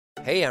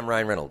Hey, I'm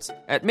Ryan Reynolds.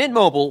 At Mint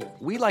Mobile,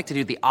 we like to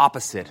do the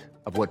opposite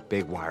of what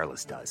Big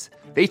Wireless does.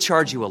 They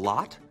charge you a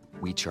lot,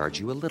 we charge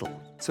you a little.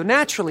 So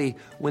naturally,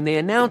 when they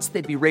announced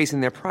they'd be raising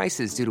their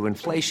prices due to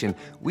inflation,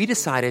 we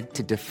decided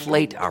to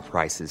deflate our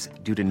prices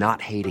due to not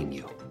hating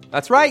you.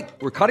 That's right.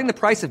 We're cutting the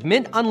price of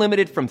Mint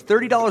Unlimited from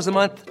 $30 a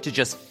month to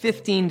just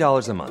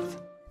 $15 a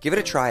month. Give it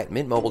a try at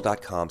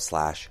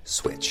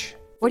mintmobile.com/switch.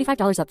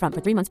 $45 up front for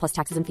 3 months plus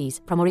taxes and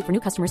fees. Promo rate for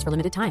new customers for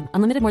limited time.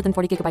 Unlimited more than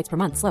 40 gigabytes per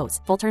month. Slows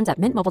full terms at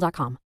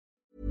mintmobile.com.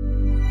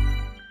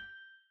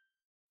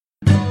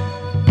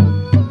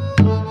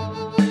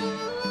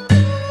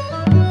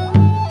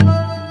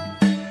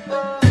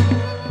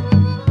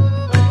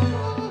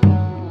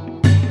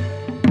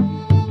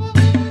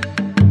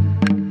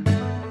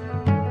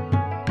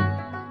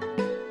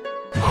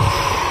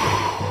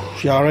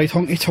 You alright,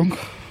 honky tonk?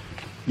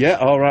 Yeah,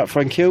 all right,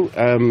 thank you.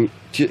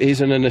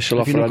 Here's an initial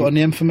offer. Have you not got a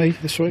name for me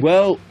this week?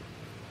 Well,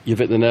 you've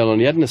hit the nail on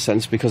the head in a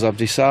sense, because I've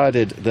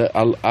decided that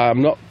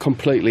I'm not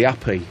completely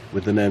happy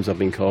with the names I've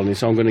been calling you,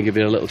 so I'm going to give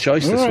you a little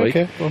choice this week.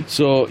 Okay, well.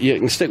 So you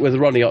can stick with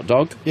Ronnie Hot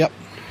Dog. Yep.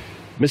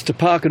 Mr.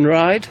 Park and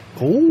Ride.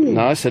 Oh.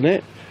 Nice, isn't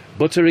it?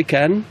 Buttery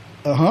Ken.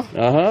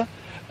 Uh-huh.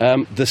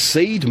 The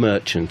Seed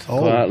Merchant. Oh,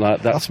 quite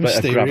like that. that's Bit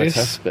of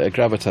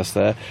gravitas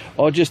there.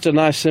 Or just a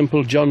nice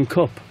simple John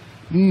Cup.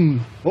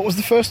 What was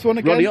the first one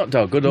again? Ronnie Hot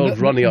Dog, good old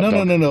Ronnie Hot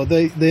Dog. No.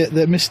 The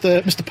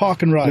Mr.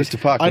 Park and Ride. Mr.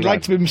 Park and I'd Ride.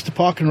 like to be Mr.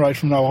 Park and Ride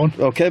from now on.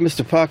 Okay,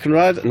 Mr. Park and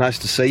Ride, nice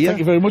to see you. Thank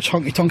you very much,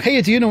 honky tonk.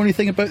 Hey, do you know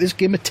anything about this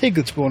game of Tig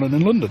that's going on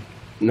in London?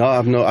 No,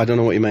 I don't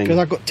know what you mean. Because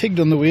I got tigged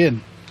on the way in.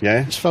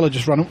 Yeah? This fella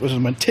just ran up to us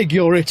and went, "Tig,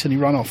 you're it," and he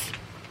ran off.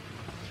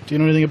 Do you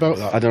know anything about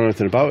that? I don't know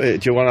anything about it.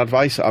 Do you want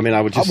advice? I mean,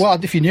 I would just... Well,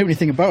 if you knew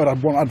anything about it,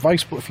 I'd want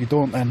advice, but if you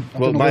don't, then...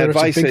 Well, my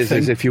advice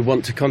is if you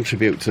want to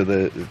contribute to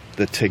the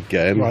TIG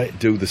game, right,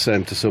 do the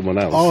same to someone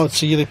else. Oh,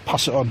 so you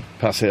pass it on.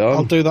 Pass it on.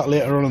 I'll do that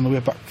later on the way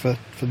back for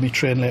me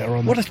train later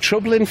on. What a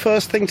troubling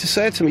first thing to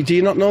say to me. Do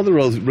you not know the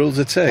rules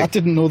of TIG? I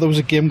didn't know there was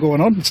a game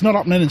going on. It's not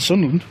happening in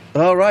Sunderland.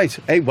 Oh, right.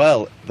 Hey,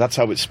 well, that's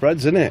how it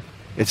spreads, isn't it?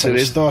 It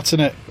starts,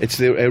 isn't it? It's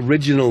the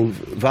original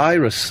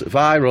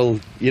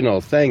viral,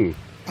 thing.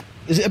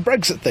 Is it a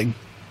Brexit thing?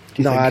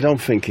 No, I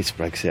don't think it's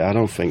Brexit. I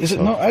don't think so. Is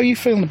it not? How are you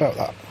feeling about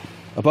that?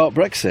 About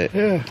Brexit?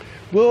 Yeah.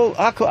 Well,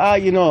 I'm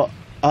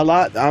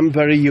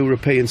very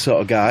European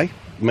sort of guy.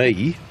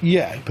 Me.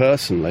 Yeah.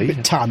 Personally. A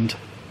bit tanned.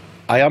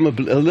 I am a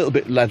little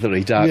bit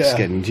leathery,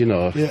 dark-skinned,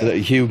 a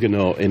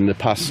Huguenot in the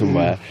past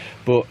somewhere.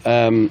 But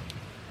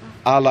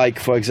I like,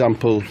 for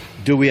example,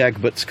 Dewey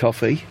Egbert's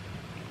coffee.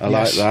 I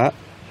like that.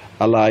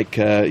 I like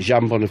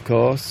Jambon, of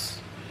course.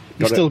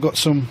 You've still got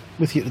some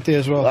with you today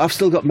as well. I've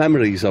still got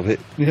memories of it.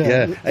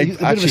 Yeah. A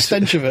bit of a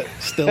stench of it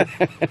still. Do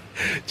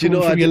you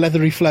know from your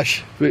leathery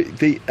flesh?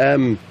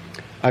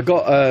 I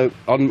got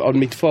on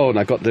my phone.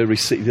 I got the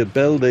receipt, the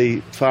bill, the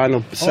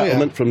final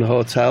settlement from the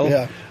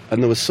hotel,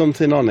 and there was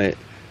something on it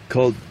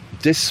called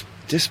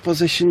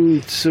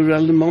disposition sur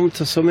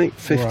element or something.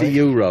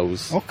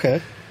 €50.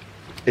 Okay.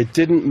 It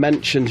didn't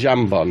mention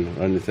jambon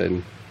or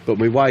anything, but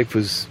my wife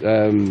was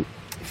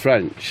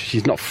French.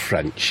 She's not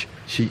French.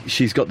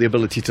 She's got the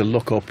ability to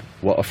look up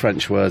what her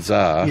French words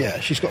are. Yeah,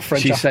 she's got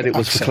French. She said it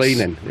was for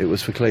cleaning. It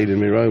was for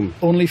cleaning my room.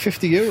 Only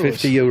 €50.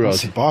 €50.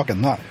 That's a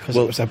bargain, that, because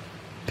it was a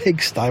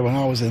pigsty when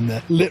I was in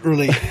there.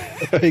 Literally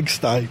a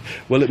pigsty.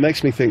 Well, it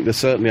makes me think they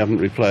certainly haven't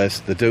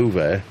replaced the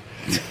duvet.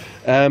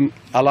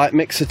 I like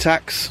mixer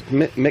taps.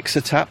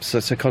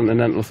 That's a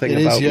continental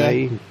thing about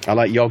me. I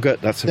like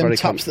yoghurt. That's Them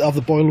taps that have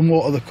the boiling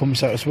water that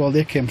comes out as well.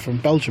 They came from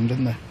Belgium,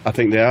 didn't they? I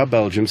think they are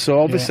Belgium. So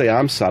obviously,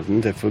 I'm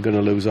saddened if we're going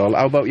to lose all.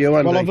 How about you,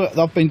 Andy? Well,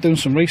 I've been doing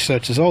some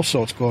research. There's all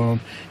sorts going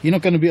on. You're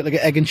not going to be able to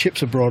get egg and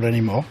chips abroad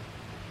anymore.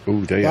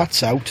 Oh, do you?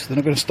 That's out. They're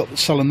not going to stop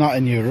selling that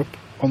in Europe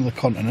on the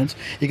continent.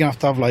 You're going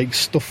to have like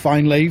stuffed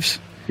vine leaves.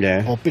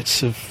 Yeah. Or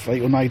bits of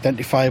like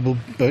unidentifiable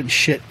burnt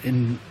shit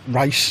in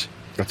rice.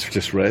 That's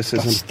just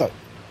racism.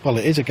 Well,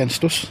 it is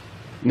against us.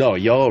 No,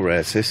 you're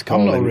racist.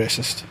 I'm not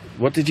racist.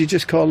 What did you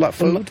just call that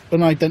food?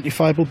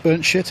 Unidentifiable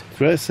burnt shit.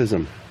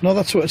 Racism. No,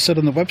 that's what it said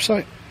on the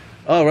website.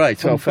 Oh,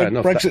 right. Oh, fair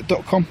enough.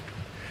 Brexit.com.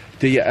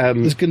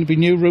 There's going to be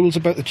new rules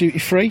about the duty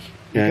free.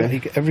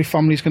 Yeah. Every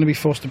family's going to be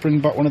forced to bring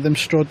back one of them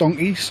straw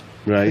donkeys.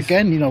 Right.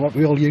 Again, what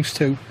we all used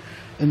to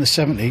in the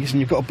 70s,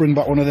 and you've got to bring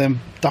back one of them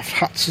daft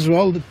hats as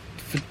well, the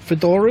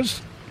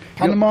fedoras.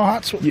 Panama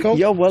hats, what they're called?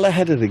 You're well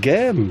ahead of the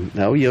game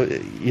now.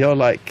 You're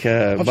like,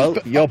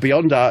 you're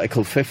beyond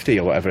Article 50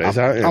 or whatever it is,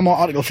 aren't you? I'm on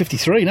Article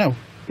 53 now.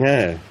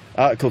 Yeah,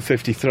 Article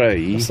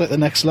 53. It's like the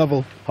next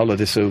level.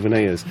 Holiday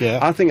souvenirs. Yeah.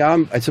 I think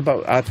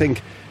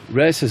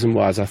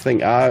racism-wise,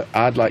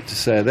 I'd like to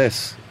say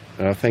this,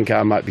 and I think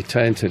I might be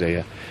tainted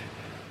here.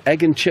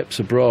 Egg and chips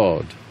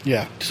abroad.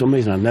 Yeah. For some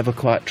reason, I never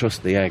quite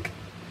trust the egg.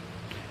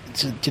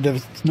 It's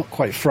not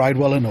quite fried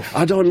well enough.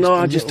 I don't know.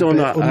 I just don't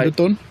know.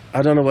 Underdone.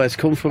 I don't know where it's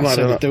come from. I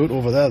don't know. Do it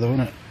over there, though,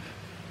 isn't it?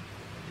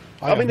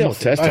 I mean, they'll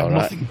taste all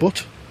right. Nothing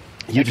but.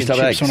 You just have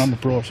eggs. When I'm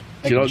abroad.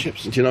 Do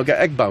you not get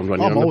egg bound when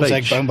you're on the beach? I'm always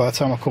egg bound by the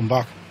time I come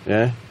back.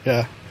 Yeah.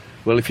 Yeah.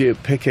 Well, if you're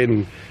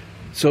picking,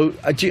 so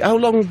how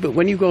long?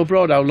 When you go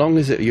abroad, how long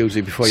is it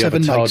usually before you have a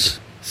Todd?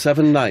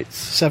 7 nights.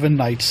 7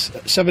 nights.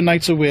 7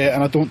 nights away,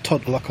 and I don't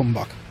todd till I come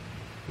back.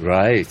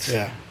 Right.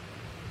 Yeah.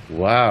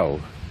 Wow.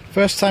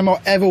 First time I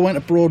ever went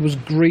abroad was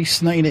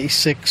Greece,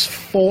 1986.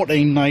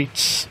 14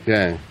 nights.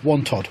 Yeah.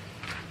 1 todd.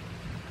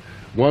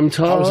 1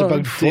 todd. I was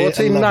about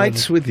 14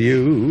 nights with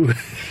you.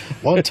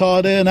 1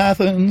 todd in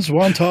Athens.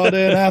 1 todd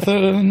in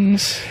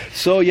Athens.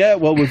 So yeah,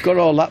 well, we've got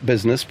all that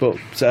business, but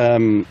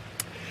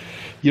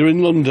you're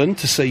in London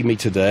to see me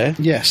today.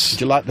 Yes.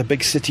 Do you like the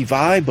big city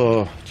vibe,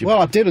 or?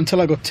 Well, I did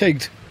until I got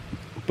tigged.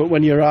 But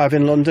when you arrive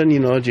in London, you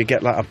know, do you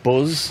get like a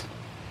buzz?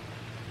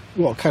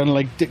 What, kind of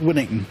like Dick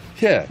Whittington?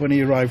 Yeah. When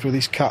he arrived with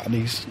his cat and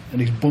his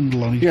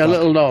bundle on his Yeah, back. a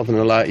little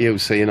northerner like you,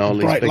 seeing all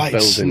these Bright big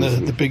lights buildings.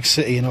 and the big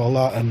city and all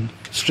that, and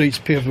streets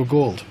paved with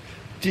gold.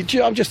 Did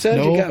you? I'm just saying,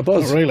 No, did you get a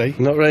buzz? not really.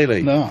 Not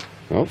really? No.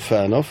 Oh,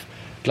 fair enough.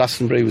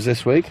 Glastonbury was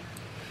this week.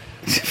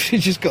 You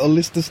just got a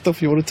list of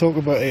stuff you want to talk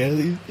about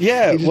here.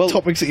 Yeah, These well...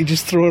 topics that you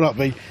just thrown at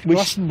me.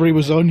 Glastonbury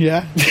was on,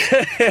 yeah.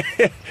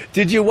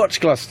 Did you watch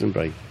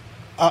Glastonbury?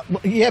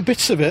 Yeah,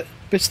 bits of it.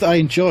 Bits that I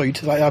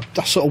enjoyed. Like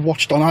I sort of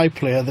watched on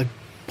iPlayer the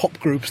pop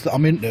groups that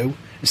I'm into,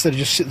 instead of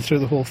just sitting through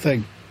the whole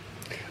thing.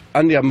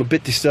 Andy, I'm a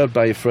bit disturbed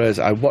by your phrase,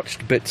 I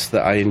watched bits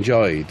that I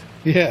enjoyed.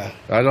 Yeah.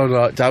 I don't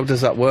know, how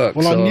does that work?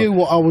 Well, I knew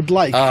what I would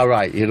like. Ah,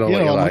 right, you know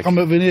what you like. I'm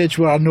of an age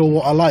where I know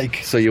what I like.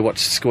 So you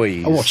watched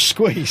Squeeze? I watched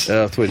Squeeze.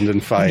 Earth, Wind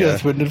and Fire.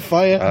 Earth, Wind and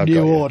Fire,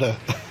 New Order.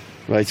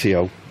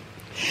 Rightio.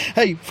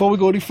 Hey, before we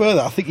go any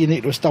further, I think you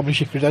need to establish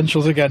your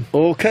credentials again.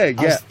 Okay,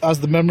 yeah. As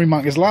the memory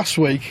markers last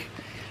week,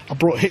 I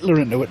brought Hitler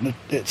into it and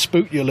it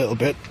spooked you a little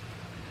bit.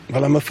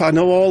 Well, I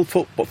know all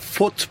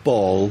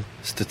football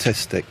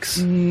statistics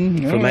from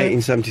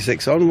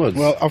 1876 onwards.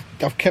 Well,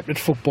 I've kept it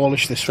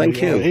footballish this week.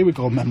 Thank you. Here we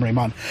go, memory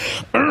man.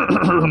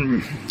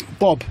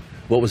 Bob.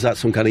 What was that,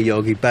 some kind of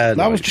Yogi Bear?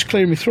 I was just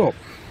clearing my throat.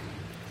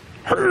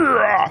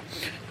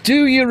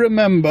 Do you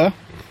remember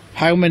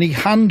how many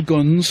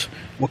handguns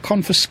were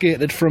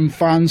confiscated from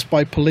fans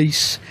by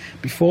police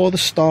before the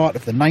start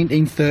of the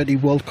 1930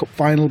 World Cup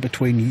final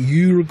between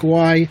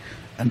Uruguay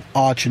and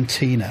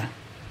Argentina?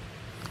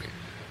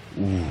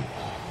 Ooh.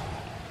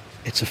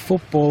 It's a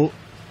football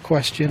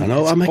question. I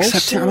know, I'm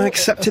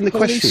accepting the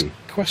question.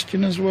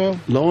 Question as well.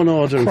 Law and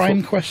order. A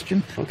crime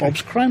question. Okay.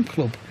 Bob's Crime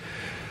Club.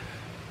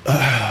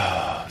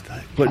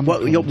 But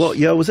what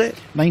year was it?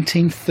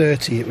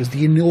 1930. It was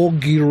the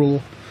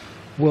inaugural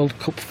World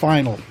Cup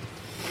final.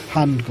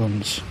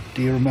 Handguns.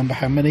 Do you remember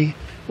how many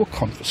were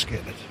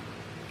confiscated?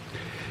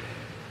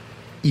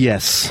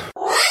 Yes.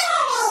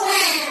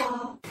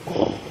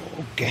 Oh,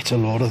 get a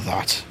load of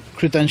that.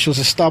 Credentials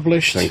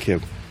established. Thank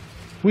you.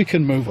 We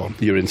can move on.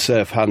 You're in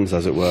safe hands,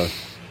 as it were.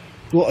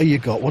 What have you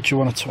got? What do you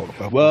want to talk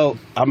about? Well,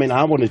 I mean,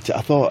 I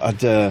thought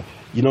I'd,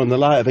 in the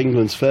light of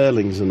England's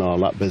failings and all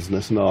that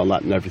business and all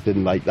that and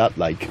everything like that,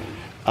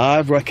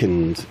 I've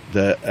reckoned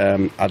that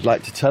I'd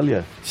like to tell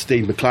you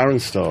Steve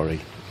McLaren's story.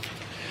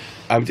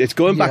 It's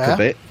going back a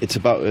bit. It's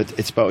about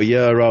a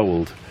year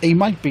old. He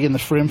might be in the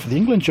frame for the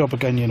England job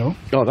again, you know.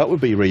 Oh, that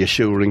would be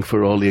reassuring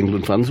for all the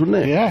England fans, wouldn't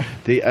it? Yeah.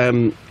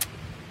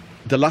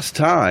 The last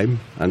time,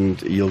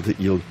 and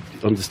you'll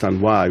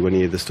understand why when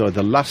you hear the story,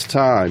 the last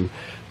time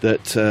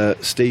that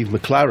Steve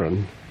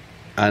McLaren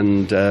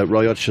and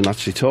Roy Hodgson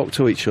actually talked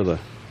to each other.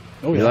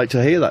 Oh, yeah. You'd like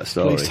to hear that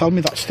story? Please tell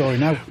me that story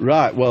now.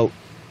 Right, well,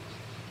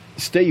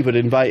 Steve had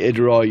invited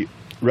Roy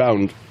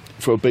round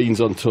for a beans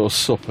on toast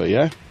supper,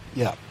 yeah?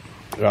 Yeah.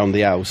 Around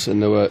the house,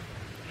 and they were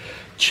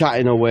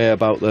chatting away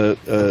about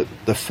the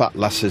fat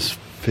lass's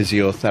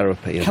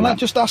physiotherapy. Can I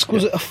just ask,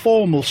 was it a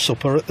formal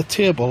supper at the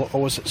table,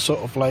 or was it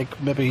sort of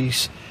like maybe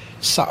he's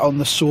sat on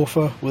the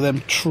sofa with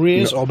them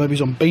trays, or maybe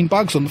he's on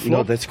beanbags on the floor?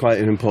 No, that's quite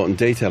an important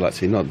detail,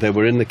 actually. No, they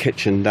were in the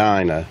kitchen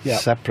diner,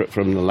 separate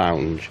from the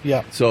lounge.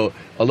 Yeah. So,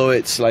 although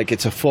it's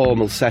a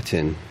formal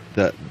setting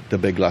that the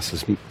big lass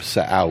has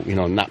set out,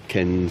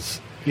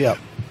 napkins,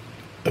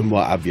 and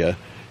what have you,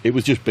 it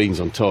was just beans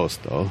on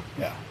toast, though.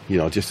 Yeah.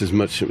 Just as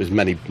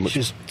many.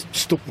 Just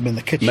stuck them in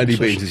the kitchen. Many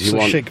beans as you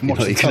want. You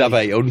could have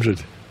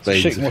 800 beans.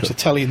 She can watch the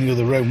telly in the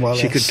other room while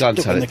she could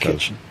glance at in it the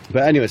kitchen.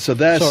 But anyway, so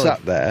they're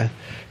sat there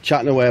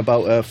chatting away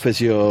about her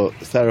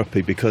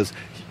physiotherapy because,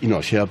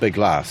 she had a big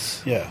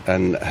lass. Yeah.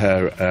 And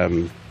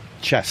her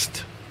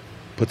chest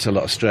puts a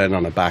lot of strain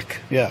on her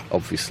back. Yeah.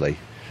 Obviously.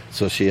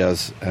 So she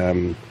has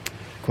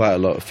quite a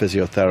lot of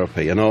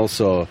physiotherapy. And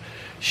also,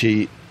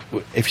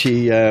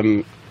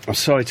 I'm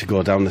sorry to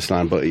go down this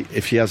line, but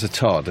if she has a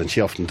Todd, and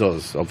she often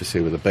does, obviously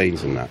with the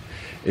beans and that,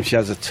 if she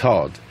has a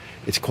Todd,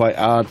 it's quite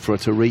hard for her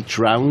to reach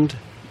round.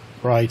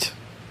 Right.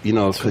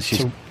 Because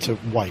she's... To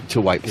wipe.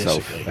 To wipe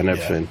herself and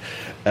everything.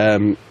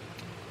 Yeah.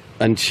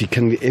 And she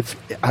can,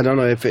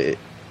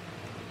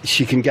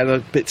 she can get a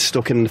bit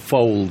stuck in the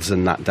folds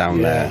and that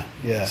down there.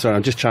 Yeah. So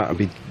I'm just trying to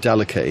be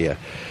delicate here.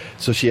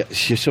 So she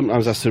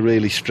sometimes has to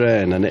really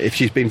strain, and if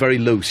she's been very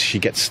loose, she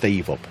gets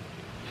Steve up.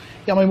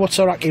 Yeah, I mean, what's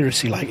her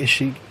accuracy like? Is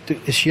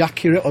she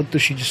accurate, or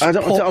does she just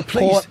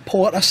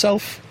port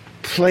herself?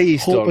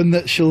 Please hoping don't.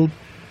 That she'll...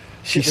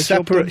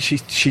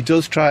 She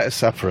does try to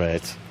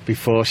separate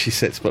before she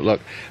sits,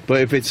 but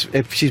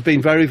if she's been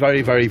very,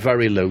 very, very,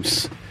 very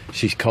loose,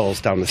 she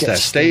calls down the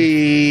stairs,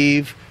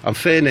 Steve, I'm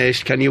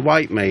finished, can you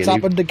wipe me? It's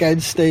happened again,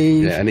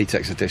 Steve. Yeah, and he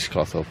takes a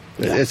dishcloth up.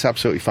 Yeah. It's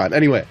absolutely fine.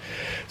 Anyway,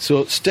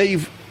 so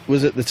Steve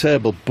was at the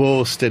table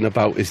boasting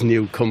about his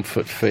new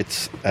Comfort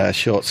Fit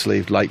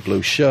short-sleeved light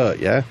blue shirt,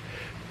 yeah?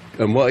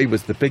 And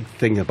the big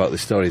thing about the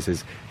stories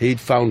is he'd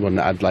found one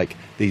that had, like,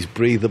 these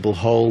breathable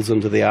holes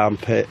under the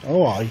armpit.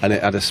 Oh, aye. And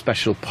it had a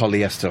special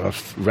polyester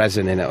of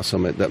resin in it or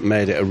something that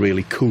made it a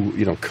really cool.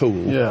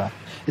 Yeah.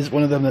 Is it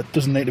one of them that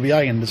doesn't need to be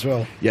ironed as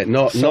well? Yeah,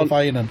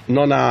 self-ironing.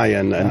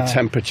 Non-iron and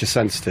temperature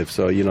sensitive.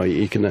 So,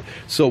 you can...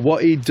 so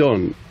what he'd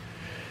done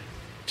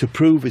to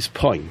prove his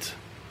point,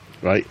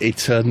 right, he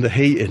turned the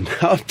heating.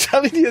 I'm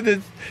telling you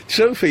the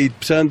truth, he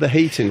turned the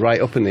heating right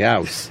up in the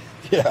house.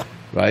 Yeah.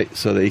 Right,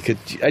 so that he could,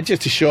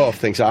 just to show off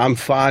things. I'm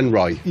fine,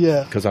 Roy.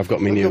 Yeah. Because I've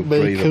got my new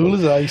breathable. Cool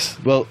as ice.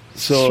 Well,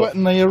 so...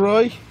 Sweating here,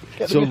 Roy?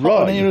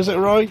 Hot in here, is it,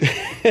 Roy?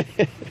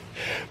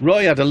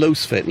 Roy had a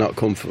loose fit, not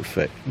comfort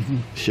fit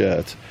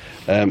shirt.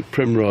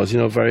 Primrose,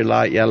 very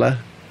light yellow.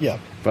 Yeah.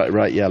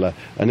 Right yellow.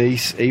 And he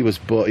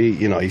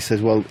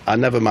says, well, I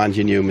never mind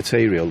your new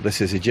material. This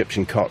is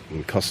Egyptian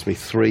cotton. Cost me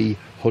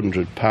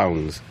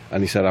 £300.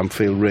 And he said, I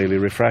feel really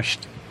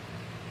refreshed.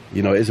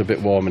 It is a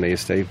bit warm in here,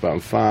 Steve, but I'm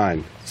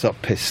fine. Sort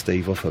of pissed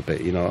Steve off a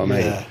bit, you know what I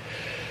mean? Yeah.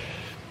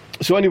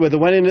 So anyway, they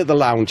went in at the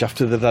lounge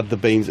after they'd had the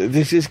beans.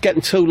 This is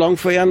getting too long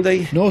for you,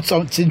 Andy? No,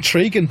 it's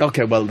intriguing.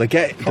 Okay, well,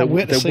 they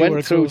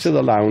went through to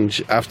the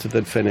lounge after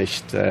they'd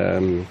finished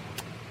the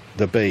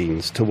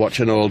beans to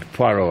watch an old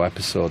Poirot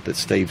episode that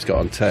Steve's got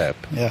on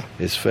tape. Yeah.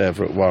 His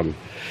favourite one.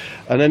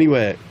 And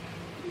anyway,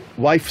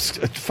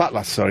 fat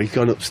lass,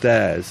 gone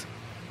upstairs.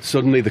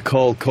 Suddenly the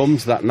call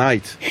comes that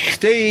night.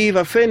 Steve,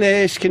 I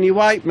finished. Can you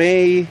wipe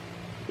me?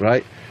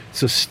 Right?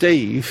 So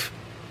Steve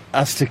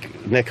has to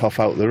nick off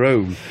out the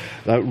room.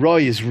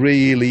 Roy is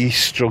really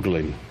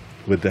struggling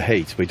with the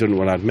heat, but he doesn't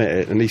want to admit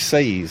it. And he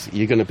sees,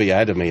 you're going to be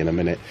ahead of me in a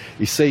minute.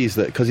 He sees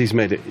that because he's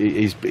made it,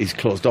 he's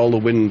closed all the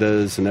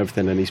windows and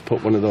everything, and he's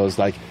put one of those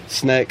like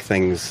snake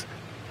things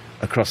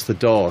across the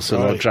door so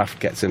no draft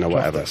gets in or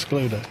whatever.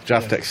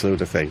 Draft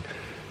excluder thing.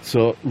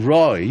 So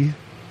Roy,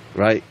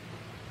 right,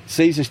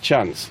 sees his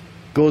chance,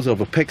 goes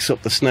over, picks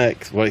up the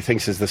snake, what he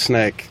thinks is the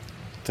snake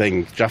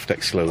thing, draft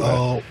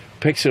excluder,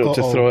 picks it up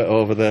to throw it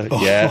over the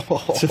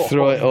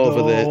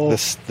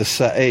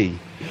settee,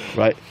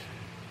 right?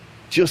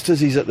 Just as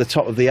he's at the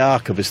top of the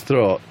arc of his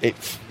throat, it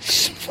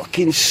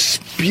fucking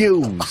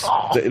spews,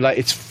 like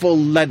its full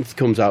length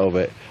comes out of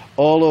it,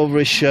 all over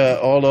his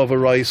shirt, all over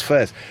Roy's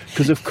face.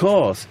 Because of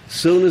course,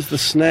 soon as the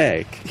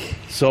snake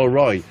saw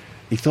Roy,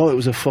 he thought it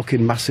was a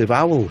fucking massive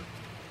owl.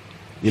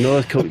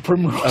 A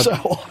primrose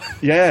owl.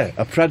 Yeah,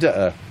 a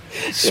predator.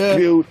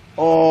 Spewed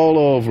all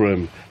over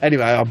him.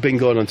 Anyway, I've been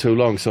going on too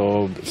long,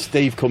 so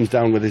Steve comes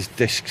down with his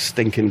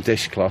stinking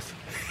dishcloth.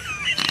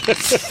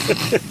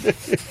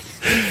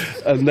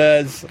 And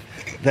there's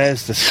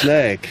the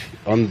snake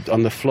on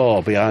the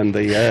floor behind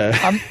the...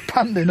 I'm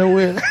panting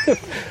away.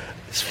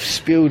 It's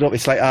spewed up.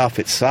 It's like half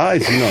its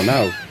size,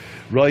 now.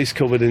 Roy's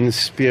covered in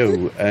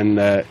spew,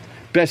 and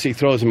basically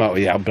throws him out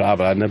with blah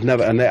blah,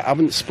 and they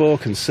haven't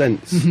spoken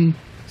since. Mm-hmm.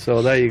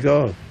 So there you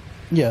go.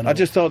 Yeah, no. I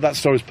just thought that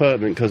story's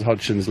pertinent because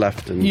Hodgson's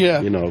left and,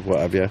 what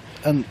have you.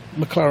 And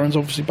McLaren's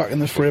obviously back in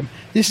the frame.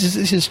 This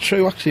is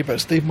true, actually,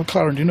 about Steve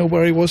McLaren. Do you know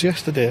where he was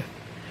yesterday?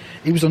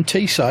 He was on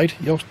Teesside,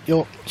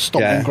 your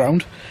stomping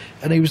ground,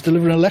 and he was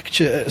delivering a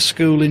lecture at a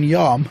school in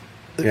Yarm,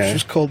 which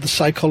was called The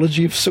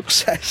Psychology of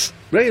Success.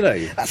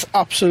 Really? That's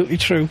absolutely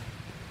true.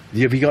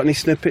 Have you got any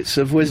snippets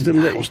of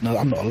wisdom?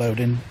 I'm not allowed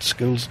in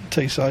schools at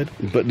Teesside.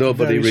 But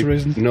nobody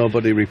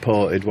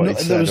reported what he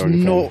said. There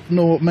was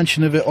no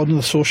mention of it on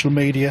the social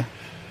media.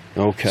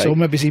 Okay. So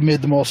maybe he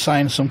made them all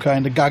sign some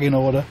kind of gagging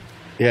order.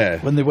 Yeah.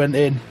 When they went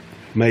in.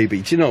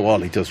 Maybe. Do you know all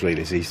he does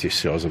really is he just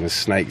shows them as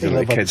snakes and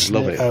the kids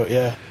love it. Out,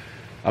 yeah.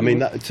 I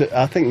mean,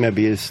 I think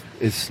maybe his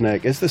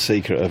snake is the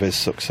secret of his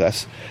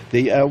success.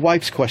 The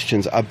wife's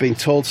questions, I've been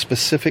told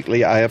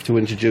specifically I have to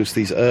introduce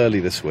these early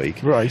this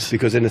week. Right.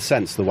 Because in a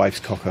sense, the wife's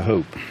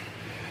cock-a-hoop.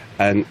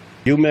 And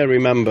you may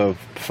remember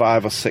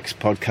 5 or 6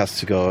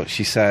 podcasts ago,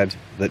 she said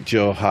that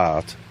Joe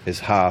Hart is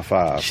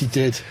half-arsed. She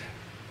did.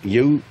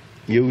 You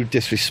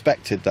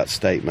disrespected that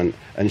statement,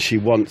 and she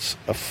wants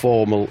a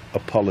formal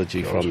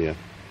apology from you.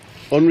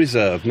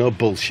 Unreserved, no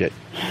bullshit.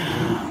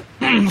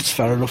 That's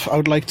fair enough. I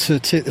would like to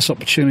take this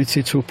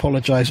opportunity to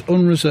apologise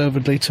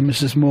unreservedly to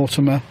Mrs.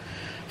 Mortimer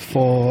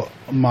for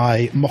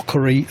my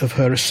mockery of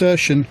her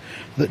assertion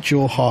that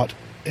Joe Hart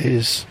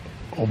is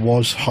or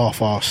was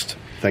half-arsed.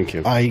 Thank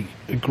you. I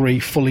agree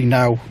fully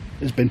now.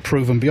 It's been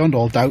proven beyond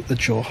all doubt that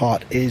Joe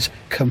Hart is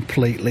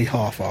completely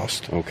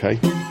half-arsed. Okay.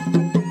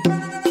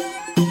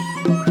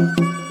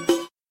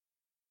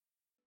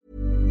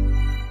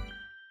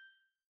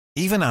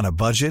 Even on a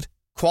budget,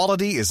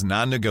 quality is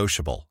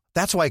non-negotiable.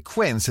 That's why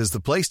Quince is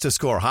the place to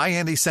score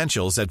high-end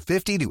essentials at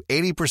 50 to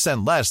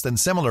 80% less than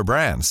similar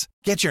brands.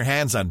 Get your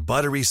hands on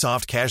buttery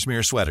soft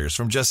cashmere sweaters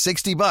from just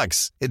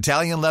 $60,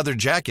 Italian leather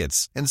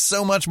jackets, and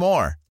so much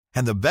more.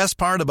 And the best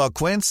part about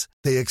Quince,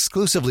 they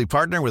exclusively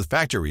partner with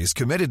factories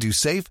committed to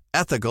safe,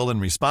 ethical,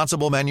 and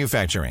responsible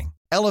manufacturing.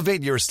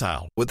 Elevate your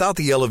style without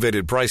the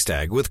elevated price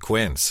tag with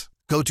Quince.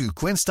 Go to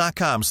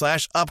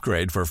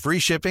quince.com/upgrade for free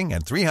shipping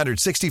and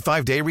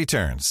 365-day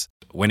returns.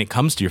 When it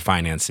comes to your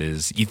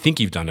finances, you think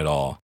you've done it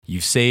all.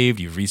 You've saved,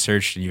 you've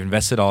researched, and you've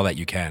invested all that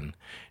you can.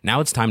 Now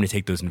it's time to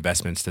take those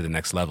investments to the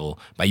next level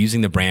by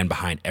using the brand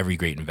behind every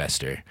great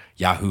investor,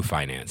 Yahoo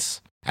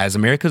Finance. As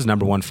America's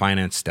 #1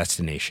 finance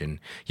destination,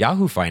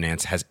 Yahoo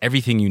Finance has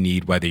everything you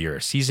need, whether you're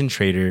a seasoned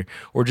trader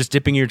or just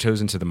dipping your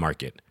toes into the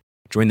market.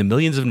 Join the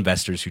millions of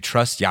investors who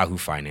trust Yahoo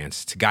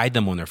Finance to guide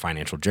them on their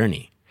financial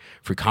journey.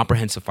 For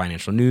comprehensive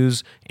financial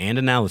news and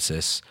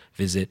analysis,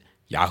 visit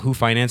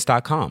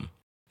yahoofinance.com,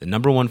 the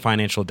 #1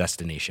 financial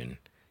destination,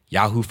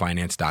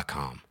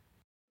 yahoofinance.com.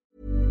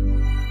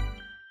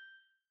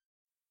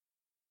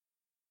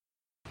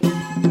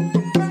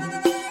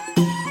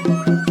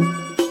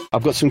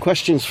 I've got some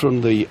questions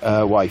from the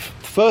wife.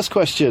 First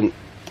question,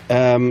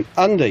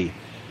 Andy,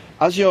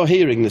 as you're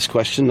hearing this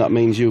question, that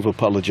means you've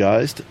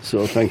apologised,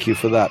 so thank you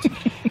for that.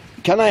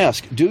 Can I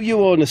ask, do you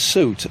own a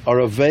suit or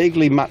a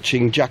vaguely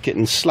matching jacket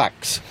and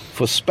slacks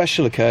for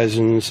special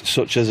occasions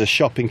such as a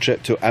shopping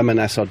trip to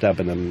M&S or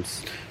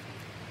Debenhams?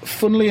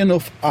 Funnily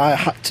enough, I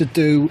had to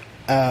do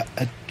a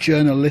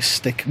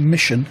journalistic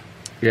mission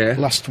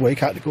last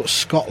week. I had to go to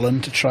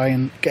Scotland to try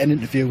and get an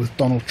interview with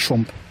Donald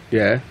Trump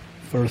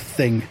for a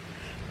thing.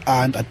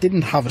 And I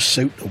didn't have a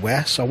suit to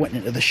wear, so I went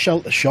into the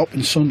shelter shop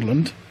in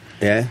Sunderland.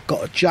 Yeah.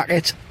 Got a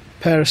jacket,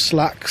 pair of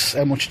slacks.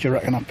 How much do you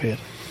reckon I paid?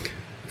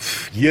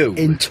 You?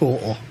 In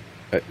total.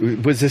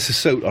 Was this a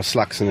suit or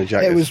slacks and a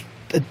jacket? It was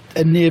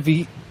a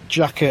navy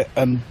jacket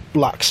and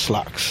black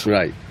slacks.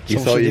 Right. You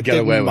thought you'd get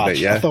away with it,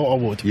 yeah? I thought I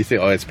would. You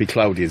think, it's be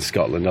cloudy in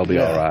Scotland, I'll be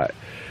all right.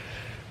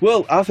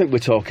 Well, I think we're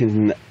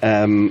talking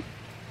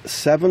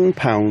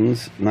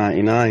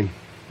 £7.99.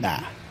 Nah.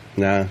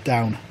 Nah.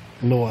 Down.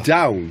 Lower.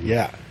 Down?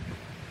 Yeah.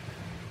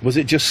 Was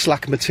it just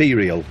slack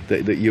material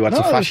that you had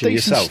to fashion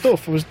yourself?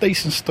 It was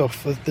decent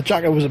stuff. The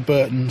jacket was a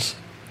Burton's.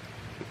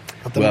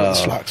 I don't know what the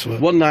slacks were.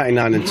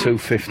 $1.99 and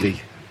 $2.50.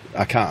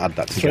 I can't add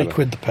that together.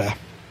 £3 the pair.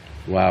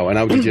 Wow, and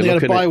how did you look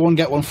at it? Buy one,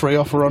 get one free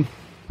offer on.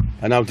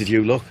 And how did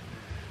you look?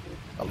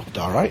 I looked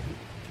all right.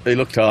 He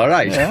looked all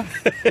right? Yeah,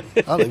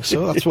 I think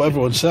so. That's what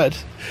everyone said.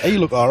 Hey, you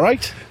look all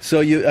right. So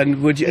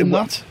would you... In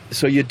that?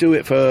 So you'd do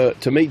it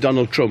to meet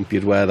Donald Trump,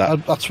 you'd wear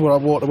that? That's what I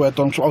wore to wear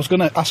Donald Trump. I was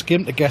going to ask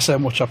him to guess how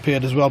much I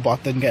paid as well, but I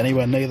didn't get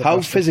anywhere near that.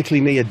 How physically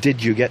near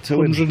did you get to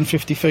him?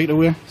 150 feet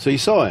away. So you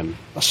saw him?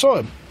 I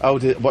saw him.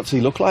 What's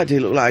he look like? Did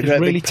he look like a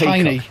great really big peacock?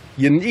 tiny.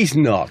 He's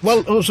not. Well,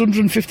 it was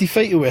 150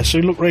 feet away, so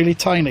he looked really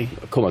tiny.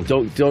 Come on,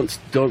 don't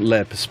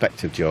lay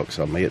perspective jokes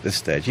on me at this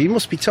stage. He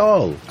must be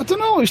tall. I don't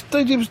know.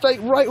 He was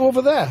like right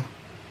over there.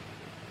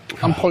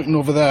 I'm pointing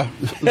over there,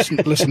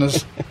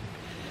 listeners,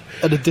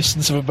 at a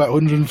distance of about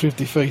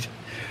 150 feet.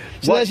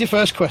 So there's your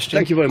first question.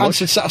 Thank you very much.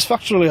 Answered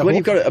satisfactorily, I hope.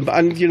 You've got it, and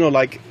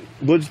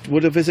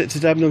would a visit to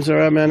Debenhams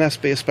or M&S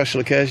be a special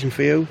occasion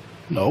for you?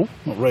 No,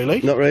 not really.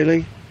 Not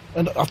really?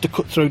 And I have to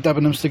cut through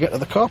Debenhams to get to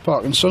the car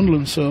park in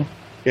Sunderland, so...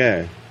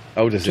 Yeah.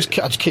 How does it?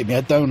 I just keep my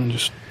head down and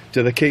just...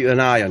 Do they keep an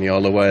eye on you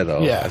all the way,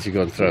 though, as you're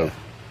going through? Yeah.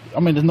 I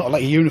mean, there's not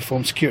like a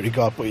uniformed security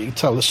guard, but you can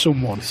tell there's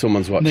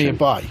someone's watching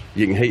nearby.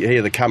 You can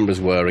hear the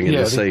cameras whirring in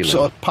the ceiling.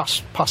 Sort of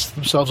pass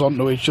themselves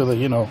onto each other,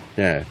 you know.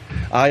 Yeah,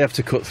 I have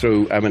to cut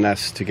through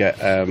M&S to get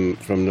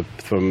from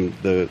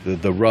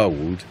the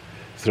road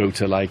through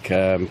to like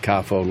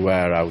Carphone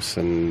Warehouse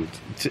and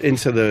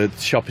into the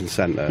shopping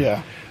centre.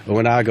 Yeah. And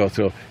when I go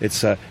through,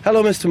 it's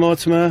hello, Mr.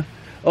 Mortimer.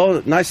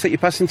 Oh, nice that you're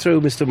passing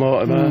through, Mr.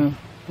 Mortimer.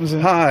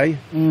 Hi.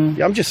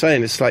 Yeah, I'm just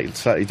saying it's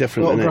slightly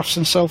different. Autographs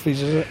and selfies,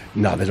 is it?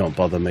 No, they don't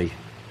bother me.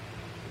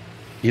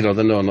 You know,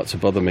 they know not to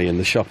bother me in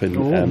the shopping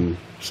sounds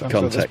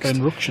context. Like there's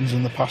been ructions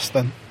in the past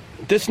then.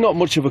 There's not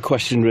much of a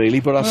question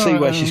really, but I see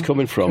where she's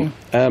coming from.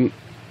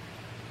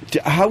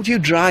 How do you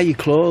dry your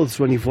clothes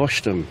when you've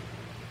washed them?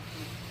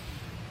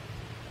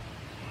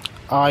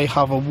 I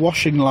have a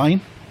washing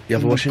line. You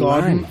have a washing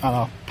line? And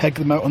I'll peg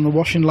them out on the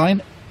washing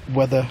line,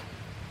 weather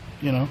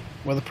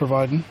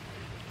providing.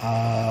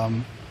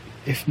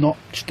 If not,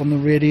 just on the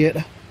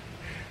radiator.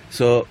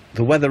 So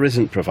the weather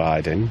isn't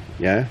providing,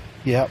 yeah?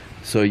 Yeah.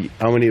 So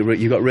how many,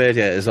 you got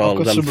radiators all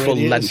the full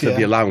length of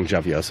your lounge,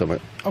 have you, or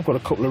something? I've got a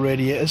couple of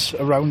radiators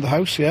around the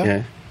house,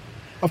 yeah.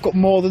 I've got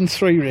more than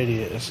 3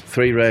 radiators.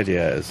 3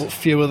 radiators? But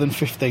fewer than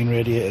 15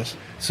 radiators.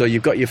 So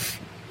you've got you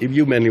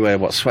mainly wear,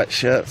 what,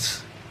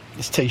 sweatshirts?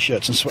 It's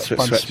T-shirts and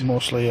sweatpants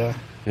mostly, yeah.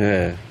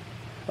 Yeah.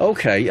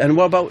 Okay, and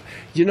what about,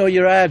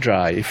 your air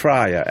dryer, your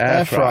fryer?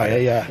 Air fryer,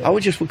 yeah.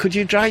 Could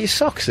you dry your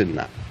socks in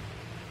that?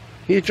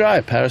 Can you dry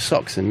a pair of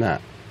socks in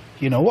that?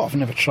 You know what, I've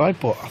never tried,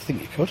 but I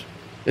think you could.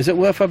 Is it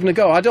worth having a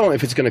go? I don't know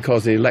if it's going to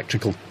cause the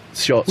electrical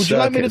short circuit. Would you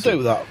like me to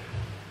do that?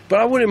 But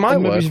I would, it might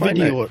work,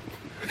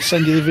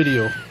 Send you the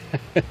video.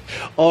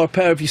 Or a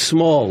pair of your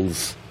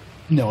smalls.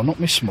 No, not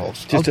my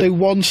smalls. I'll do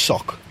one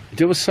sock.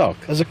 Do a sock?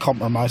 As a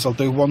compromise, I'll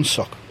do one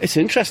sock. It's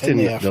interesting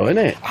though, isn't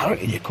it? I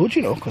reckon you could,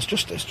 because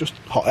it's just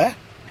hot air.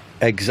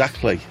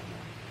 Exactly.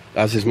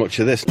 As is much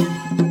of this.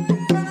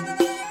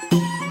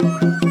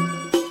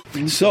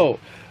 So,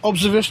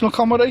 Observational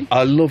comedy?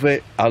 I love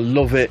it,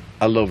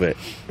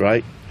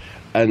 right?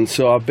 And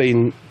so I've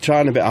been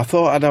trying a bit. I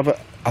thought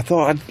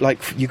I'd like,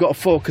 you got to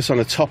focus on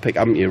a topic,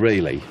 haven't you,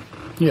 really?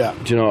 Yeah.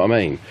 Do you know what I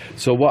mean?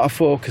 So what I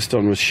focused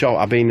on was shop.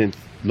 I've been in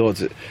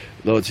loads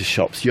of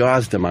shops. You're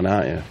Asda man,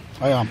 aren't you?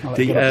 I am. I like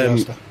to get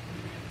up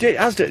to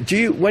Asda, do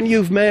you, when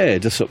you've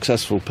made a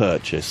successful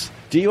purchase,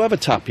 do you ever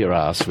tap your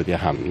ass with your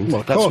hand?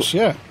 Well, of course,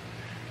 yeah.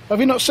 Have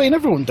you not seen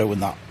everyone doing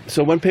that?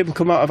 So when people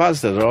come out of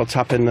Asda, they're all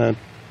tapping their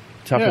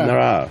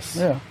ass?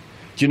 Yeah.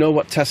 Do you know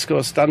what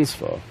Tesco stands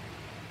for?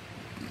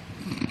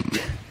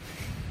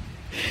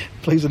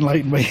 Please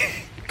enlighten me.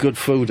 Good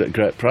food at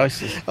great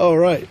prices. Oh,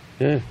 right.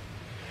 Yeah.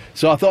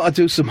 So I thought I'd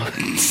do some...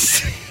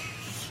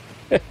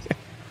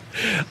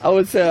 I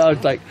would say,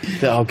 I've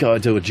got to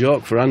do a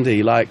joke for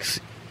Andy.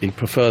 He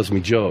prefers me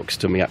jokes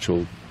to me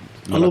actual...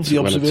 I love the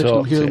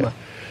observational humour.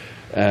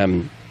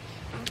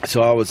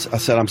 So I was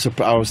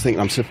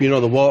thinking, you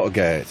know, the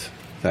Watergate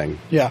thing?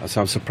 Yeah.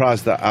 So I'm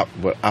surprised that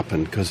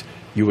happened, because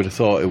you would have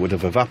thought it would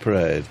have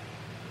evaporated.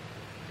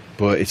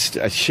 But it's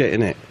shit,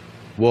 innit?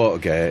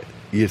 Watergate,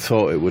 you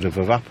thought it would have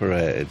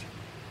evaporated.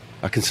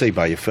 I can see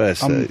by your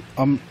face that...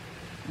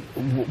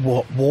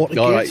 Watergate?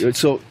 All right,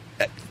 so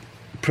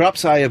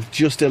perhaps I have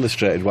just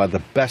illustrated why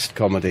the best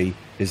comedy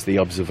is the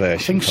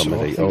observation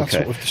comedy. So.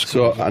 Okay,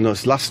 so I know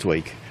it's last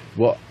week.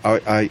 What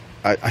I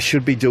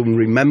should be doing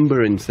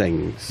remembering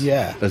things,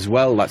 as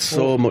well. That's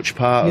so much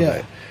part of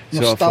it.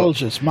 So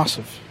Nostalgia's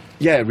massive.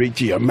 Yeah,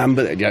 do you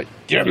remember? Do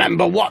you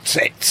remember what's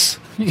it?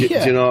 Do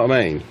you know what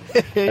I mean?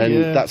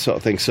 And that sort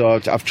of thing. So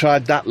I've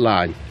tried that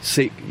line.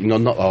 See, you know,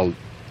 not all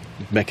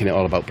making it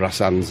all about brass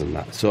hands and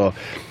that. So,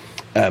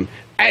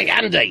 hey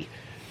Andy,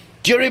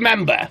 do you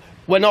remember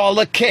when all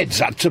the kids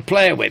had to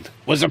play with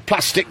was a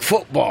plastic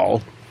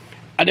football,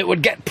 and it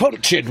would get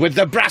punctured with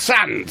the brass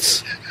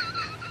hands?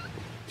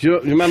 Do you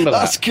remember that?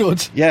 That's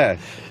good. Yeah.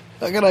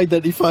 I can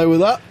identify with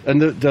that.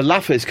 And the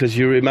laugh is because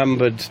you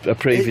remembered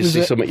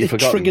previously something you've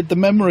forgotten. It triggered the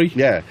memory.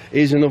 Yeah.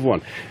 Here's another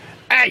one.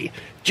 Hey,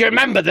 do you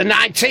remember the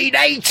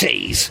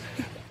 1980s?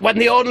 When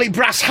the only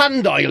brass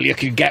hand oil you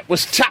could get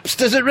was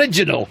Tapster's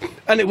Original,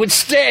 and it would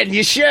stain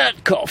your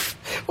shirt cuff.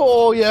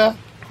 Oh, yeah.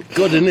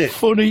 Good, isn't it?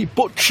 Funny,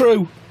 but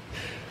true.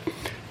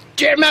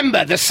 Do you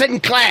remember the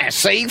Sinclair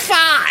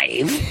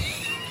C5?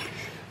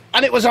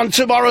 And it was on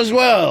Tomorrow's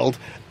World,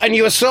 and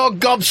you were so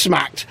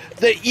gobsmacked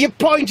that you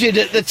pointed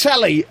at the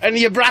telly and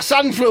your brass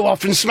hand flew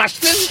off and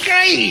smashed the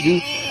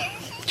screen.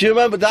 Do you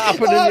remember that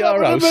happened in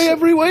your house? Me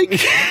every week.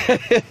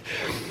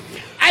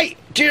 Hey,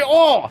 do you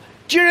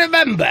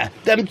remember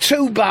them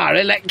 2-bar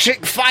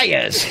electric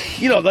fires?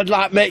 You know, they'd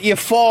like make your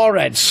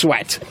forehead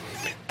sweat.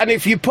 And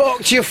if you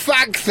poked your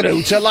fag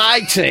through to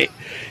light it,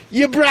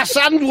 your brass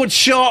hand would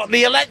short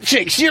the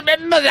electrics. You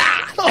remember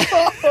that?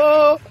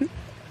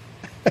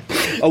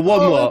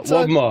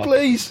 One more.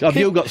 Please. Have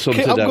you got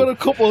something? I've got a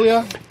couple,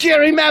 yeah. Do you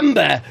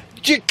remember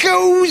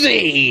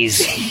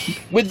jacuzzis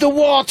with the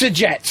water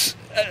jets?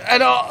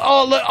 And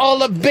all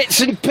the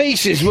bits and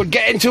pieces would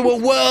get into a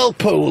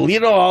whirlpool, you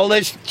know, all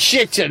this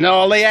shit and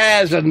all the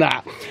airs and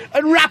that,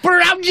 and wrap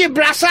around your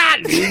brass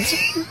hands.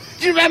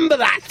 Do you remember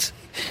that?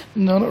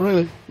 No, not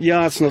really.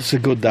 Yeah, it's not so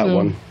good, that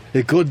one.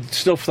 The good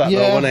stuff, that,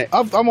 though, isn't it?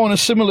 I'm on a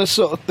similar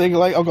sort of thing.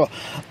 Like, I've got...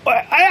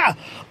 I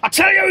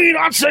tell you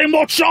don't see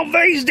much of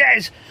these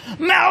days.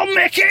 Metal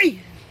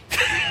Mickey!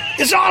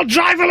 It's all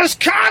driverless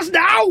cars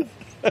now!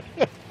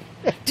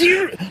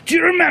 Do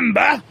you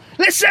remember?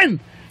 Listen!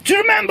 Do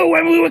you remember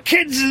when we were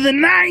kids in the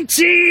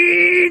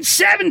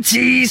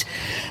 1970s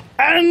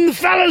and the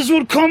fellas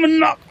would come and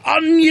knock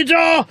on your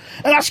door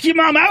and ask your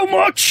mum how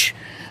much?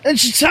 And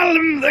she'd tell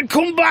them they'd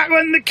come back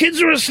when the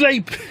kids were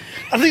asleep.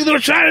 I think they were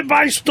trying to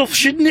buy stuff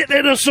she'd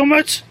knitted or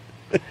something.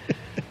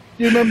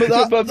 You remember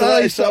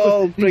that? It's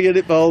all bringing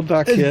it all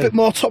back, It's a bit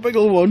more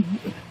topical one.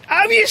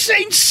 Have you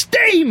seen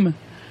Steam?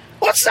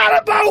 What's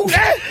that about?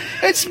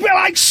 It's a bit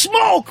like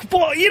smoke,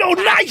 but, you know,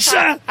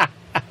 nicer.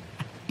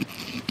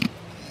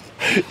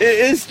 It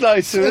is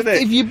nicer, isn't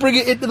it? If you bring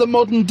it into the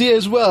modern day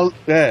as well,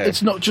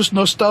 it's not just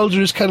nostalgia,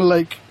 it's kind of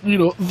like, you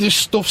know, this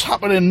stuff's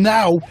happening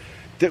now.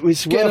 That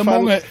was Get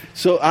among it.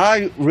 So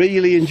I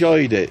really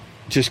enjoyed it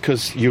just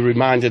because you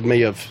reminded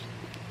me of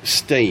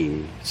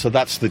Steam. So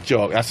that's the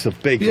joke. That's the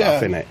big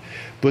laugh in it.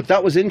 But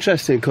that was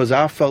interesting because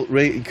I felt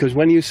because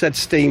when you said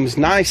Steam's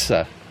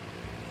nicer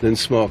than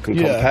smoke and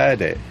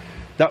compared it,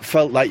 that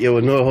felt like you were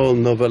a whole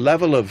nother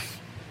level of...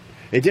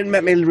 It didn't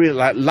make me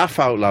really laugh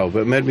out loud,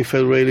 but it made me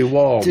feel really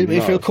warm. Did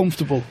make me feel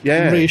comfortable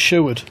and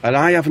reassured. And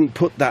I haven't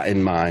put that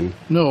in mine.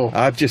 No.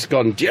 I've just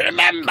gone, do you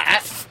remember?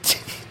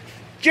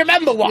 Do you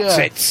remember what's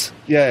it?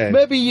 Yeah.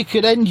 Maybe you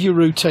could end your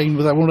routine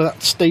with one of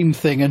that Steam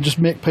thing and just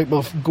make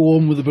people go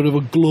on with a bit of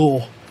a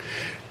glow.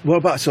 What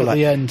about at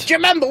the end? Do you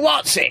remember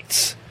what's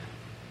it?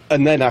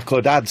 And then I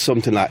could add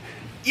something like,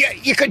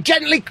 you could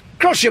gently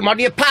crush them on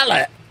your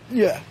palate.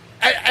 Yeah.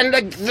 And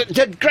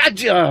they'd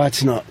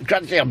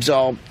gradually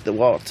absorb the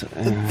water.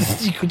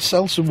 You could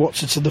sell some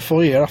What's-Its in the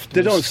foyer afterwards.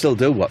 They don't still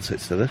do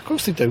What's-Its, do they? Of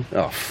course they do.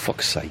 Oh,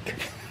 fuck's sake.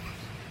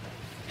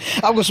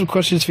 I've got some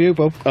questions for you,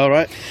 Bob. All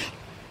right.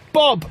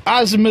 Bob,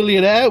 as a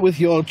millionaire with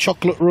your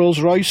chocolate Rolls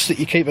Royce that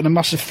you keep in a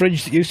massive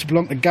fridge that used to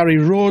belong to Gary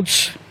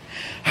Rhodes,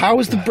 how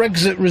has the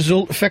Brexit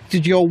result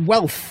affected your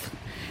wealth?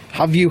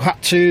 Have you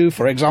had to,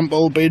 for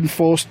example, been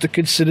forced to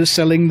consider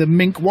selling the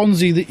mink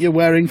onesie that you're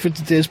wearing for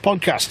today's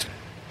podcast?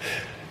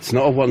 It's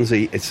not a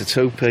onesie, it's a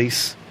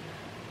two-piece.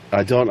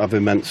 I don't have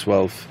immense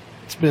wealth.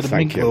 It's made of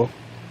mink, though.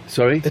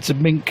 Sorry? It's a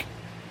mink.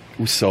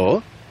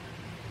 So?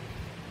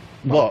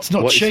 Well, it's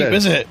not cheap,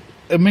 is it?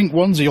 A mink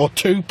onesie or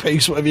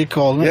two-piece, whatever you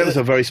call it. Yeah, it was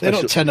a very special...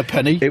 They're not 10 a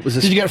penny. Did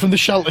you get it from the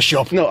shelter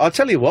shop? No, I'll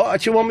tell you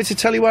what. Do you want me to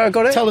tell you where I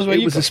got it? Tell us where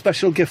you got it. It was a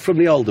special gift from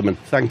the alderman.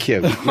 Thank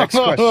you. Next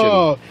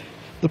question.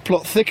 The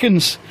plot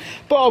thickens.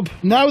 Bob,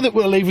 now that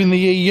we're leaving the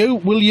EU,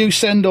 will you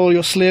send all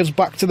your slaves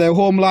back to their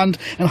homeland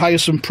and hire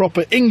some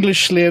proper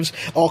English slaves,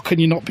 or can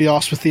you not be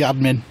arsed with the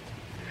admin?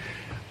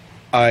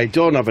 I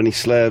don't have any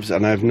slaves,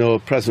 and I have no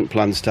present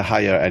plans to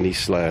hire any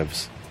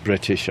slaves,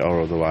 British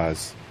or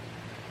otherwise.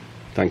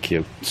 Thank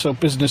you. So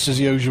business as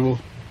usual.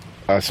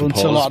 I suppose.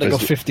 Until Article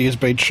 50 has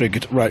been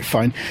triggered. Right,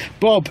 fine.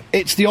 Bob,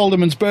 it's the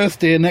Alderman's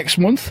birthday next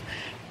month.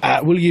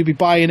 Will you be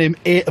buying him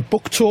A, a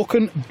book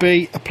token,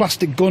 B, a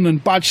plastic gun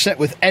and badge set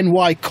with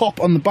NY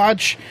Cop on the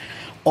badge,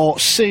 or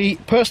C,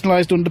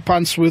 personalised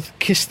underpants with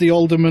Kiss the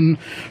Alderman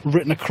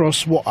written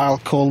across what I'll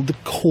call the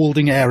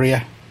holding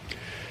area?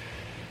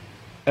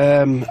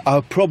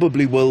 I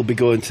probably will be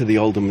going to the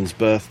Alderman's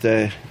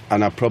birthday,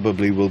 and I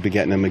probably will be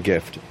getting him a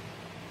gift.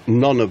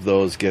 None of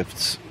those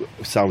gifts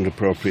sound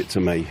appropriate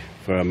to me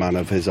for a man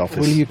of his office.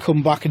 Will you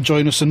come back and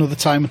join us another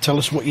time and tell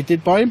us what you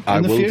did by him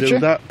in the future? I will do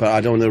that, but I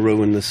don't want to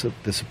ruin the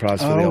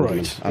surprise for the Alderman.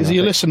 Right. Is he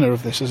a listener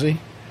of this, is he?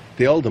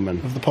 The Alderman?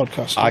 Of the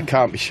podcast? I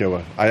can't be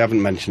sure. I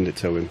haven't mentioned it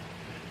to him.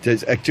 Do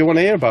you want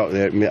to hear about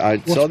it? I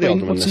saw the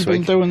Alderman this week. What's he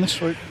been doing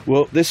this week?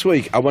 Well, this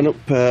week I went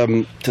up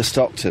to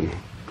Stockton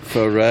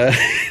for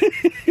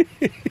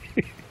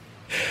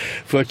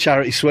for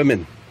charity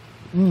swimming.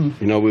 You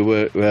know, we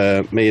were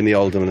me and the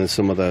Alderman and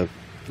some other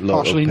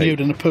local partially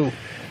nude in a pool.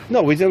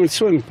 No, we did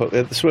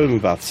swimming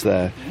baths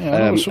there. Yeah, I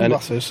know what swim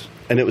bath is.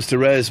 And it was to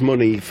raise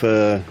money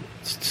for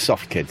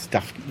soft kids,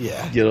 daft.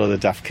 Yeah. You know, the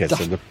daft kids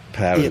and the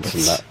parents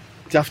and that.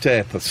 Daft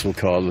athletes, we'll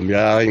call them.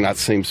 Yeah, I think that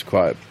seems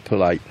quite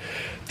polite.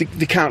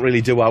 They can't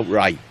really do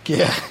outright.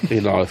 Yeah.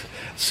 You know.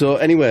 So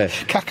anyway.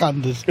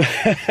 Cack-handed.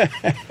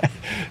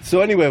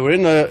 So anyway, we're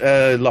in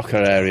the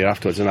locker area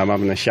afterwards, and I'm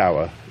having a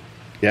shower.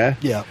 Yeah.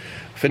 Yeah.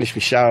 Finish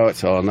my shower.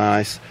 It's all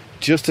nice.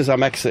 Just as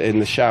I'm exiting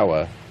the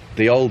shower,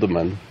 the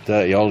Alderman,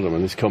 dirty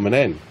Alderman, is coming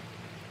in.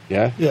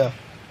 Yeah? Yeah.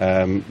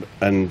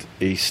 And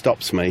he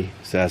stops me,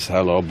 says,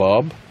 "Hello,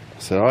 Bob." I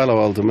said, "Oh, hello,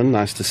 Alderman,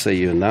 nice to see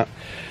you," and that.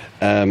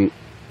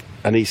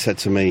 And he said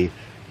to me,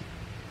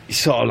 he's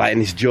sort of like in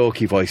his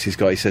jokey voice he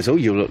says, "Oh,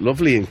 you look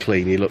lovely and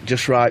clean. You look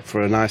just right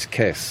for a nice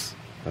kiss."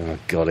 Oh,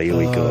 God, here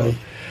we go.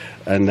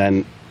 And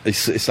then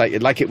it's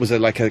like it was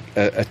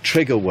a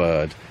trigger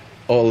word.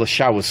 All the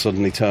showers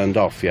suddenly turned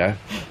off, yeah?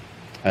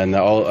 And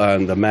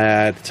the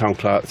mayor,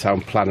 the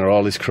town planner,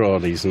 all his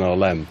cronies and all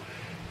them,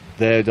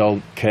 they'd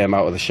all came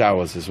out of the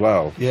showers as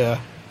well.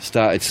 Yeah.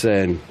 Started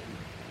saying,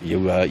 you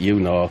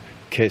know,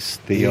 kiss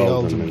the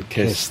Alderman,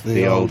 kiss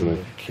the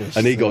Alderman.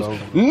 And he goes,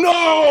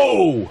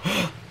 "No!"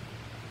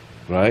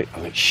 Right?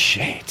 I'm like,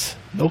 shit.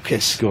 No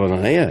kiss. What's going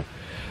on here?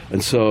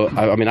 And so,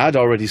 I mean, I'd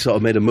already sort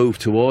of made a move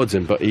towards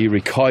him, but he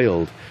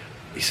recoiled.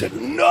 He said,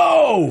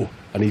 "No!"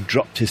 And he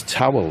dropped his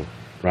towel,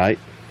 right?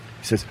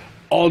 He says,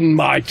 "On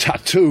my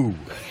tattoo,"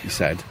 he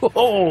said.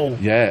 Oh!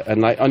 Yeah,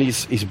 and like on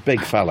his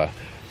big fella.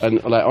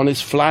 And like on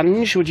his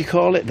flange, would you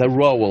call it? The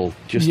rowel,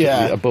 just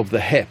above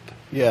the hip.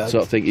 Yeah.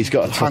 Sort of thing. He's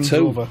got a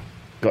tattoo. Over.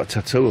 Got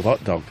a tattoo of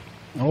hot dog.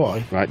 Oh,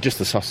 aye. Right, just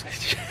the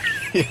sausage.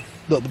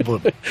 Not the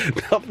bun.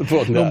 Not the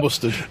bun, no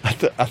mustard.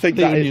 I think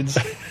the onions.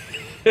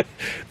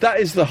 That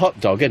is the hot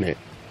dog, isn't it?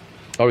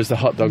 Or is the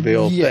hot dog the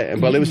old bit?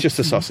 Well, it was just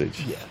a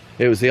sausage. Yeah.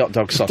 It was the hot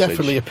dog sausage.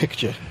 Definitely a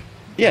picture.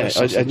 Yeah,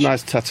 a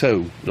nice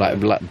tattoo, like a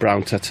black,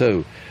 brown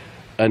tattoo.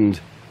 And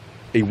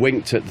he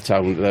winked at the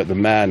town, the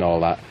mayor and all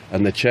that,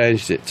 and they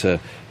changed it to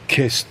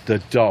 "kiss the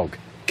dog,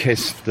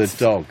 kiss the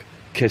dog,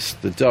 kiss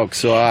the dog."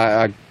 So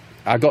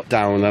I got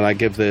down and I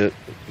give the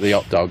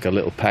hot dog a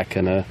little peck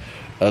and a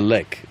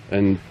lick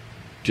and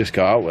just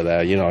got out with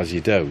there, you know, as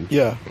you do.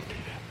 Yeah.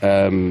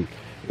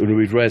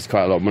 We'd raised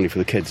quite a lot of money for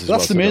the kids as well.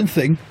 That's the main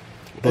thing.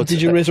 But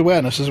did you raise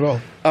awareness as well?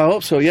 I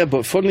hope so, yeah.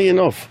 But funnily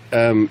enough,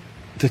 the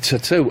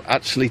tattoo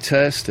actually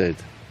tasted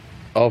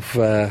of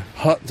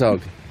hot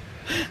dog.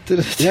 Did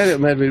it? Yeah, it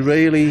made me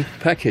really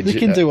peckage. You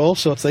can do all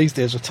sorts these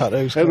days with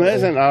tattoos.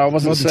 Amazing. I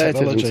wasn't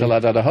certain until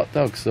I'd had a hot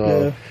dog.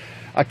 So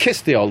I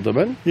kissed the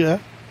Alderman. Yeah.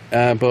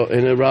 But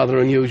in a rather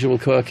unusual,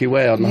 quirky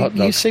way on the hot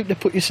dog. You seem to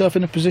put yourself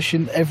in a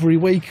position every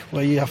week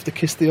where you have to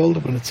kiss the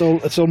Alderman.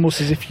 It's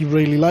almost as if you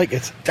really like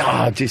it.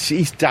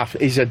 He's daft.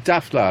 He's a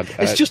daft lad.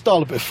 It's just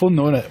all a bit of fun,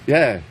 though, isn't it?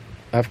 Yeah.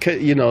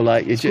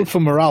 It's good for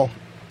morale.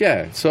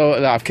 Yeah. So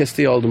I've kissed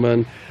the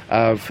Alderman.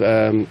 I've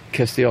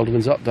kissed the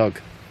Alderman's hot dog.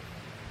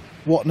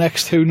 What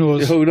next? Who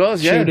knows? Who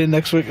knows, yeah. Tune in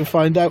next week and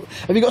find out.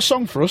 Have you got a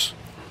song for us?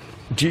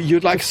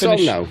 You'd like a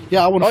song now?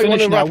 Yeah, I want to finish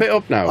now. You want to wrap it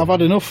up now? I've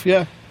had enough,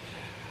 yeah.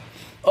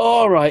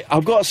 All right,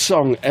 I've got a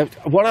song.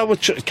 What I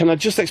can I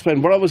just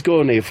explain? What I was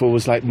going here for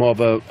was like more of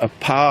a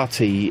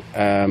party,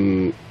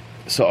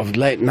 sort of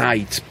late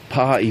night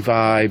party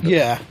vibe.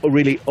 Yeah,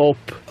 really up.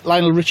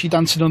 Lionel Richie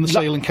dancing on the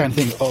ceiling kind of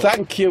thing. Oh.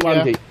 Thank you,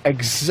 Andy. Yeah.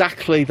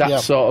 Exactly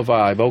that sort of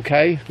vibe.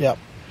 Okay. Yeah.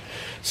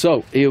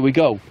 So here we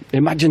go.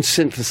 Imagine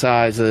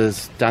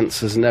synthesizers,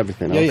 dancers, and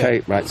everything. Okay,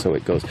 yeah. Right. So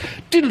it goes.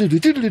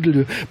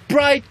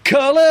 Bright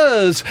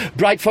colours,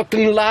 bright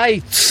fucking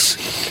lights,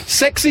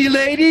 sexy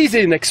ladies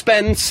in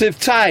expensive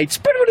tights.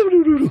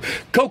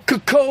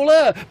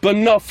 Coca-Cola,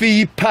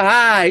 banoffee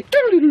pie.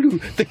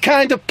 The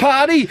kind of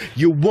party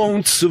you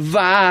won't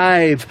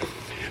survive.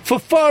 For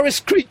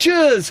forest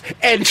creatures,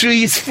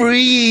 entry is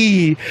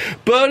free.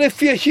 But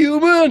if you're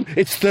human,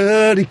 it's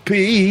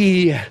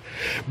 30p.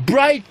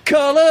 Bright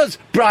colours,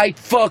 bright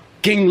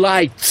fucking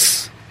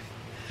lights.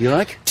 You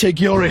like? Take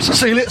your ace.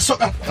 See you later,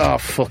 sucker. Oh,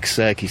 fuck's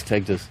sake, he's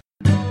tagged us.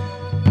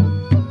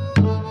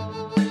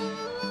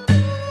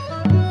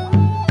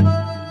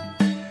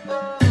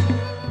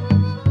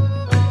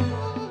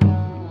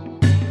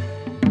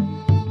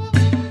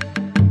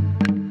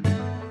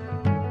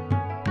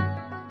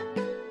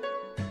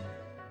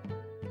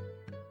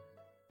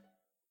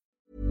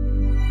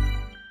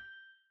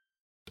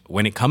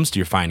 When it comes to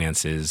your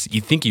finances,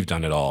 you think you've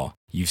done it all.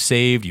 You've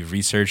saved, you've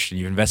researched, and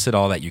you've invested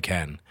all that you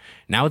can.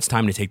 Now it's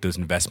time to take those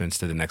investments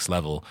to the next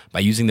level by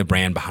using the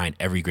brand behind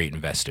every great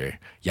investor,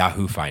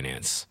 Yahoo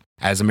Finance.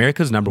 As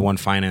America's #1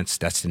 finance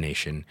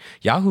destination,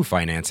 Yahoo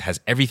Finance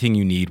has everything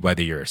you need,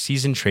 whether you're a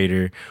seasoned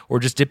trader or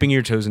just dipping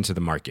your toes into the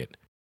market.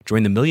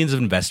 Join the millions of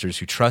investors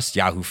who trust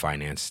Yahoo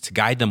Finance to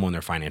guide them on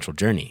their financial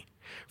journey.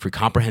 For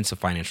comprehensive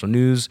financial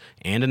news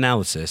and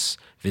analysis,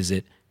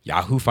 visit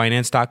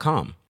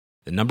yahoofinance.com.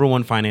 The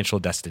 #1 financial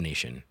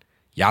destination,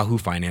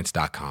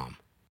 yahoofinance.com.